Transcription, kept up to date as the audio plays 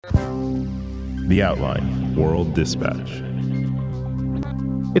The Outline World Dispatch.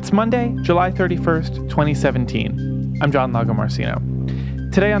 It's Monday, July 31st, 2017. I'm John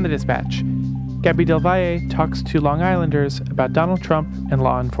Lagomarsino. Today on The Dispatch, Gaby del Valle talks to Long Islanders about Donald Trump and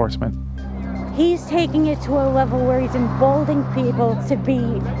law enforcement. He's taking it to a level where he's emboldening people to be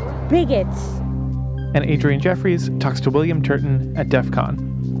bigots. And Adrianne Jeffries talks to Willam Turton at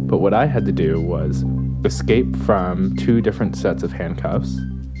Defcon. But what I had to do was escape from two different sets of handcuffs.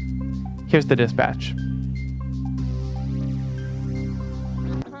 Here's The Dispatch.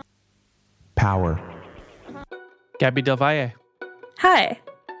 Power. Gaby del Valle. Hi.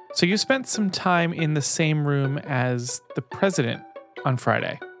 So you spent some time in the same room as the president on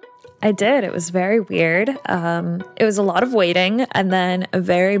Friday. I did. It was very weird. It was a lot of waiting and then a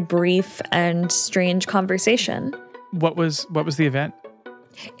very brief and strange conversation. What was the event?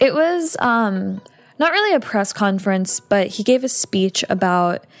 It was not really a press conference, but he gave a speech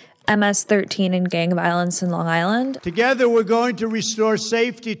about MS-13 and gang violence in Long Island. Together, we're going to restore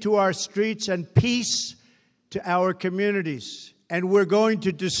safety to our streets and peace to our communities. And we're going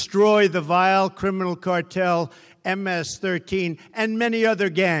to destroy the vile criminal cartel MS-13 and many other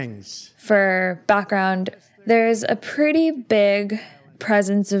gangs. For background, there's a pretty big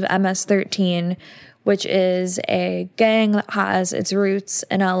presence of MS-13, which is a gang that has its roots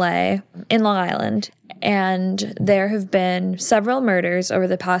in LA, in Long Island. And there have been several murders over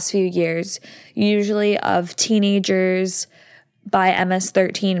the past few years, usually of teenagers by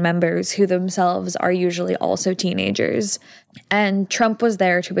MS-13 members who themselves are usually also teenagers. And Trump was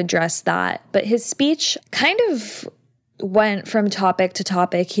there to address that. But his speech kind of went from topic to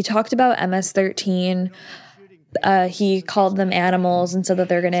topic. He talked about MS-13. He called them animals and said that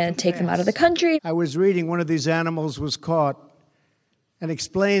they're going to take them out of the country. I was reading one of these animals was caught and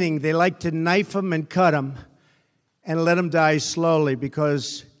explaining they like to knife them and cut them and let them die slowly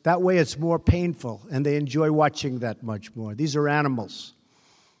because that way it's more painful and they enjoy watching that much more. These are animals.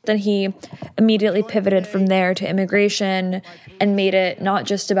 Then he immediately pivoted from there to immigration and made it not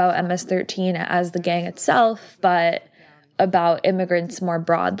just about MS-13 as the gang itself, but about immigrants more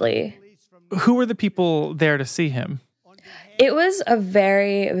broadly. Who were the people there to see him? It was a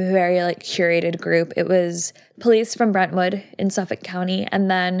very, very curated group. It was police from Brentwood in Suffolk County, and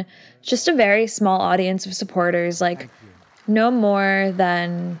then just a very small audience of supporters, no more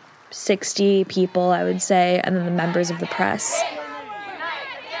than 60 people, I would say, and then the members of the press.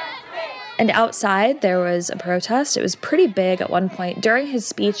 And outside, there was a protest. It was pretty big at one point. During his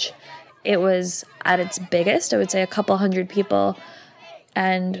speech, it was at its biggest. I would say a couple hundred people,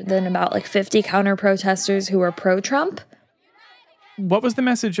 and then about 50 counter-protesters who were pro-Trump. What was the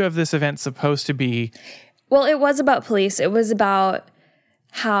message of this event supposed to be? Well, it was about police. It was about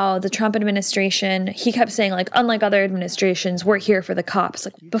how the Trump administration, he kept saying, unlike other administrations, we're here for the cops.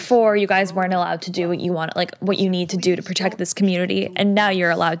 Before, you guys weren't allowed to do what you want, what you need to do to protect this community, and now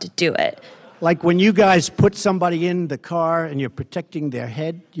you're allowed to do it. Like when you guys put somebody in the car and you're protecting their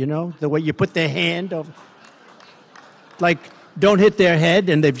head, the way you put their hand over. Don't hit their head,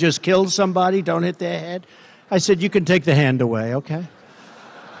 and they've just killed somebody, don't hit their head. I said, you can take the hand away, okay?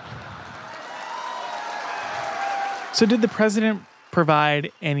 So did the president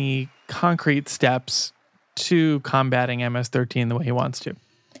provide any concrete steps to combating MS-13 the way he wants to?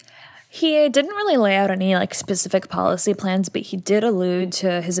 He didn't really lay out any specific policy plans, but he did allude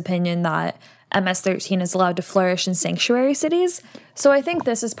to his opinion that MS-13 is allowed to flourish in sanctuary cities. So I think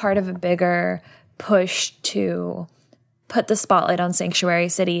this is part of a bigger push to put the spotlight on sanctuary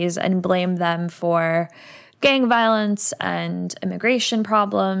cities and blame them for gang violence and immigration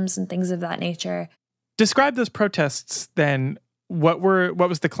problems and things of that nature. Describe those protests then. What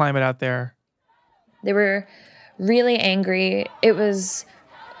was the climate out there? They were really angry. It was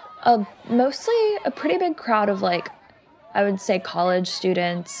mostly a pretty big crowd of I would say college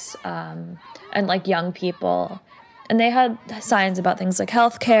students and young people. And they had signs about things like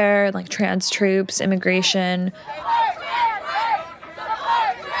healthcare, trans troops, immigration.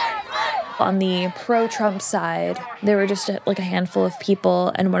 On the pro-Trump side, there were just a handful of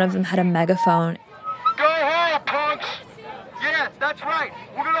people, and one of them had a megaphone. Go home, punks! Yeah, that's right.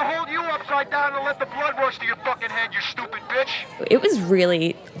 We're gonna hold you upside down and let the blood rush to your fucking head, you stupid bitch. It was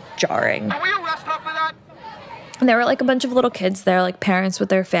really jarring. Can we arrest her for that? And there were a bunch of little kids there, parents with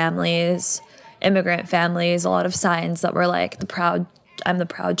their families, immigrant families, a lot of signs that were I'm the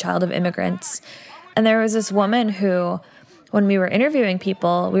proud child of immigrants. And there was this woman who, when we were interviewing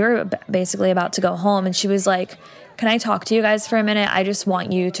people, we were basically about to go home, and she was like, can I talk to you guys for a minute? I just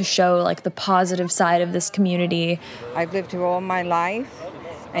want you to show the positive side of this community. I've lived here all my life,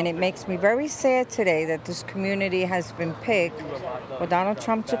 And it makes me very sad today that this community has been picked for Donald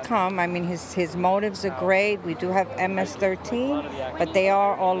Trump to come. I mean, his motives are great. We do have MS-13, but they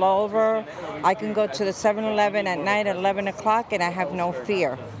are all over. I can go to the 7-Eleven at night at 11 o'clock, and I have no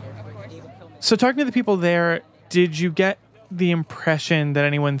fear. So talking to the people there, did you get the impression that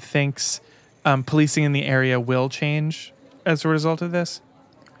anyone thinks policing in the area will change as a result of this?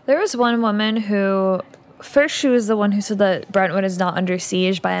 There was one woman who, first she was the one who said that Brentwood is not under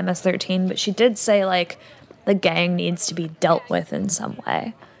siege by MS-13, but she did say, like, the gang needs to be dealt with in some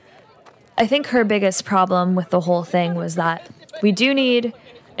way. I think her biggest problem with the whole thing was that we do need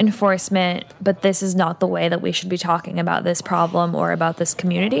enforcement, but this is not the way that we should be talking about this problem or about this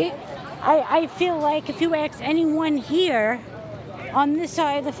community. I feel like if you ask anyone here on this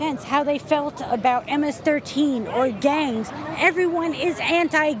side of the fence how they felt about MS-13 or gangs, everyone is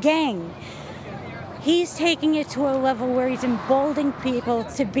anti-gang. He's taking it to a level where he's emboldening people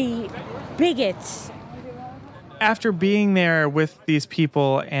to be bigots. After being there with these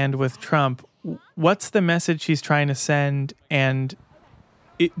people and with Trump, what's the message he's trying to send? And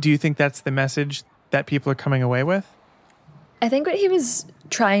do you think that's the message that people are coming away with? I think what he was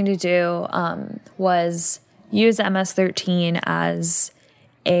trying to do was use MS-13 as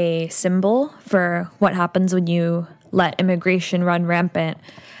a symbol for what happens when you let immigration run rampant.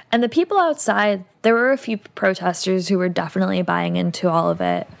 And the people outside, there were a few protesters who were definitely buying into all of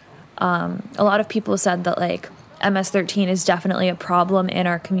it. A lot of people said that, like, MS-13 is definitely a problem in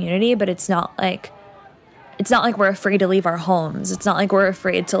our community, but it's not like we're afraid to leave our homes. It's not like we're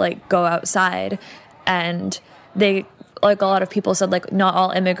afraid to, like, go outside. And they, like, a lot of people said, like, not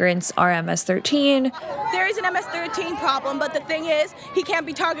all immigrants are MS-13. There is an MS-13 problem, but the thing is, he can't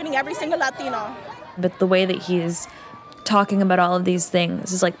be targeting every single Latino. But the way that he's talking about all of these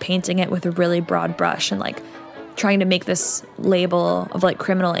things is, like, painting it with a really broad brush and, like, trying to make this label of, like,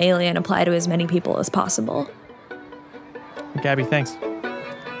 criminal alien apply to as many people as possible. Gabby, thanks.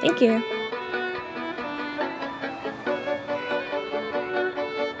 Thank you.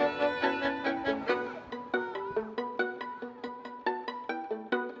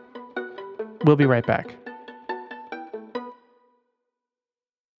 We'll be right back.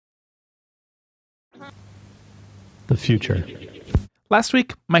 The future. Last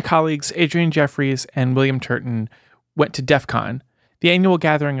week, my colleagues Adrianne Jeffries and Willam Turton went to Defcon, the annual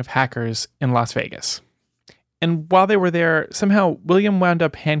gathering of hackers in Las Vegas. And while they were there, somehow Willam wound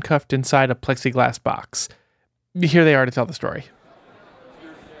up handcuffed inside a plexiglass box. Here they are to tell the story.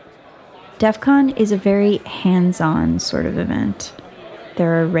 Defcon is a very hands-on sort of event.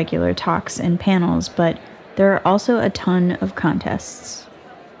 There are regular talks and panels, but there are also a ton of contests.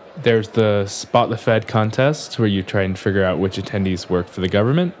 There's the Spot the Fed contest, where you try and figure out which attendees work for the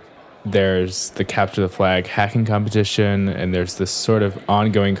government. There's the Capture the Flag hacking competition, and there's this sort of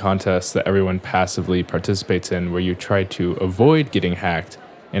ongoing contest that everyone passively participates in, where you try to avoid getting hacked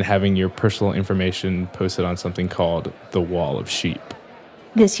and having your personal information posted on something called the Wall of Sheep.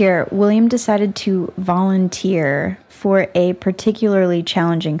 This year, Willam decided to volunteer for a particularly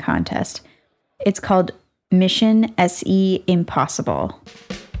challenging contest. It's called Mission SE Impossible.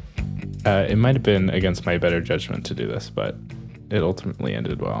 It might have been against my better judgment to do this, but it ultimately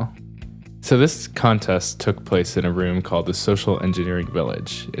ended well. So this contest took place in a room called the Social Engineering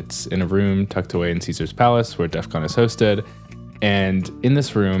Village. It's in a room tucked away in Caesar's Palace where Defcon is hosted. And in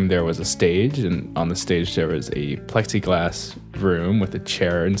this room, there was a stage, and on the stage there was a plexiglass room with a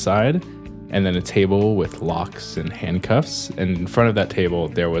chair inside, and then a table with locks and handcuffs. And in front of that table,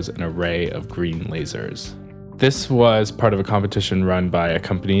 there was an array of green lasers. This was part of a competition run by a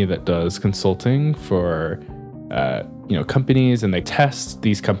company that does consulting for companies, and they test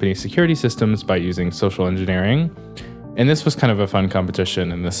these companies' security systems by using social engineering. And this was kind of a fun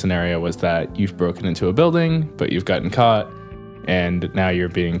competition, and the scenario was that you've broken into a building, but you've gotten caught, and now you're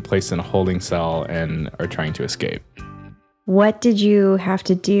being placed in a holding cell and are trying to escape. What did you have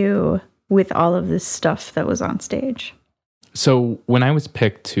to do with all of this stuff that was on stage? So when I was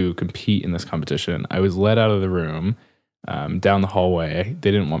picked to compete in this competition, I was led out of the room down the hallway.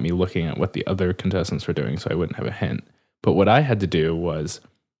 They didn't want me looking at what the other contestants were doing, so I wouldn't have a hint. But what I had to do was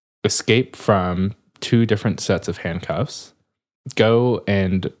escape from 2 different sets of handcuffs, go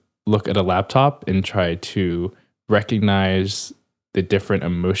and look at a laptop and try to recognize the different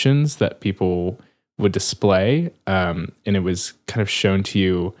emotions that people would display. And it was kind of shown to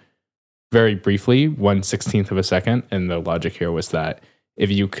you very briefly, 1/16 of a second. And the logic here was that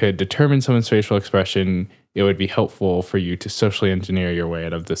if you could determine someone's facial expression, it would be helpful for you to socially engineer your way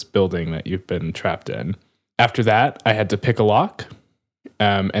out of this building that you've been trapped in. After that, I had to pick a lock.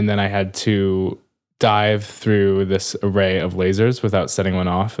 And then I had to dive through this array of lasers without setting one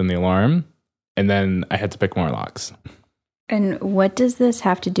off in the alarm. And then I had to pick more locks. And what does this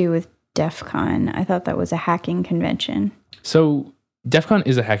have to do with Defcon? I thought that was a hacking convention. So Defcon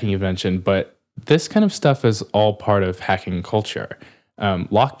is a hacking convention, but this kind of stuff is all part of hacking culture.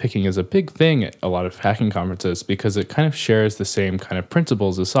 Lockpicking is a big thing at a lot of hacking conferences because it kind of shares the same kind of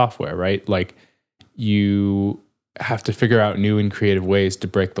principles as software, right? Like you have to figure out new and creative ways to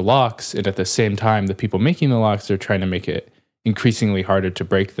break the locks, and at the same time, the people making the locks are trying to make it increasingly harder to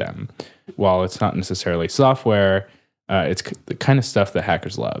break them. While it's not necessarily software, it's the kind of stuff that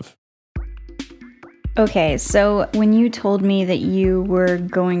hackers love. Okay, so when you told me that you were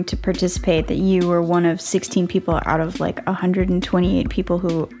going to participate, that you were one of 16 people out of like 128 people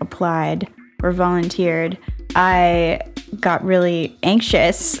who applied or volunteered, I got really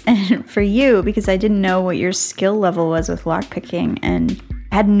anxious for you because I didn't know what your skill level was with lockpicking and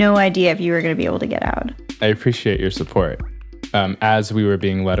had no idea if you were going to be able to get out. I appreciate your support. As we were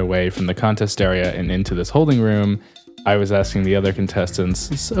being led away from the contest area and into this holding room, I was asking the other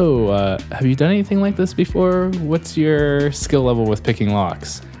contestants, so have you done anything like this before? What's your skill level with picking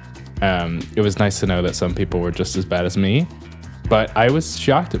locks? It was nice to know that some people were just as bad as me, but I was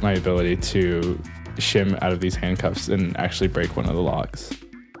shocked at my ability to shim out of these handcuffs and actually break one of the locks.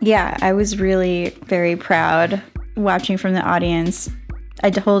 Yeah, I was really very proud watching from the audience. I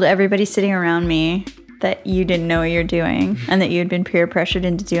told everybody sitting around me that you didn't know what you're doing and that you had been peer pressured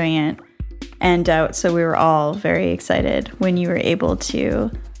into doing it. And so we were all very excited when you were able to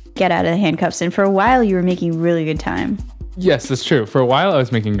get out of the handcuffs. And for a while, you were making really good time. Yes, that's true. For a while, I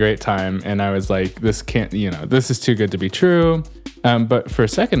was making great time. And I was like, this can't, this is too good to be true. But for a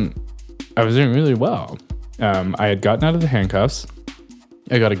second, I was doing really well. I had gotten out of the handcuffs.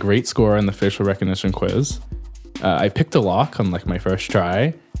 I got a great score on the facial recognition quiz. I picked a lock on like my first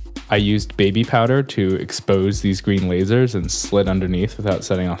try. I used baby powder to expose these green lasers and slid underneath without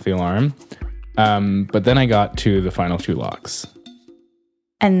setting off the alarm. But then I got to the final two locks.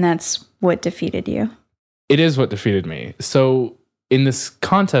 And that's what defeated you. It is what defeated me. So in this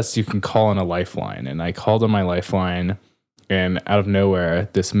contest, you can call on a lifeline. And I called on my lifeline, and out of nowhere,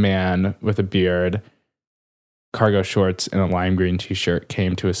 this man with a beard, cargo shorts, and a lime green t-shirt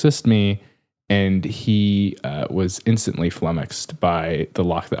came to assist me. And he was instantly flummoxed by the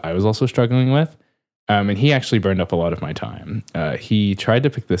lock that I was also struggling with. And he actually burned up a lot of my time. He tried to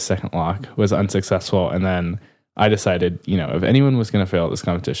pick this second lock, was unsuccessful. And then I decided, if anyone was going to fail at this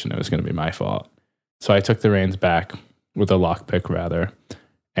competition, it was going to be my fault. So I took the reins back with a lock pick, rather,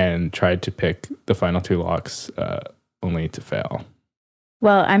 and tried to pick the final two locks, only to fail.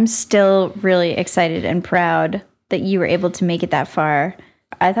 Well, I'm still really excited and proud that you were able to make it that far.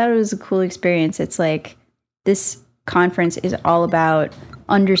 I thought it was a cool experience. It's like this conference is all about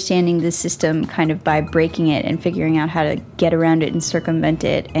understanding the system kind of by breaking it and figuring out how to get around it and circumvent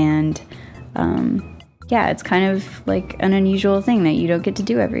it. And it's kind of like an unusual thing that you don't get to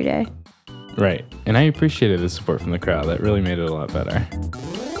do every day. Right. And I appreciated the support from the crowd. That really made it a lot better.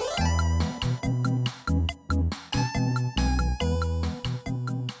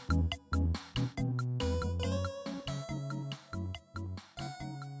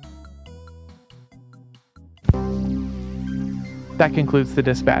 That concludes the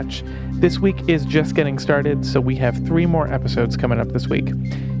dispatch. This week is just getting started, so we have 3 more episodes coming up this week.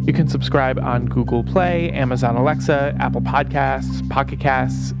 You can subscribe on Google Play, Amazon Alexa, Apple Podcasts, Pocket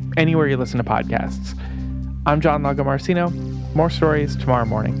Casts, anywhere you listen to podcasts. I'm John Lagomarsino. More stories tomorrow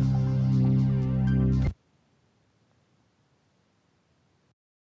morning.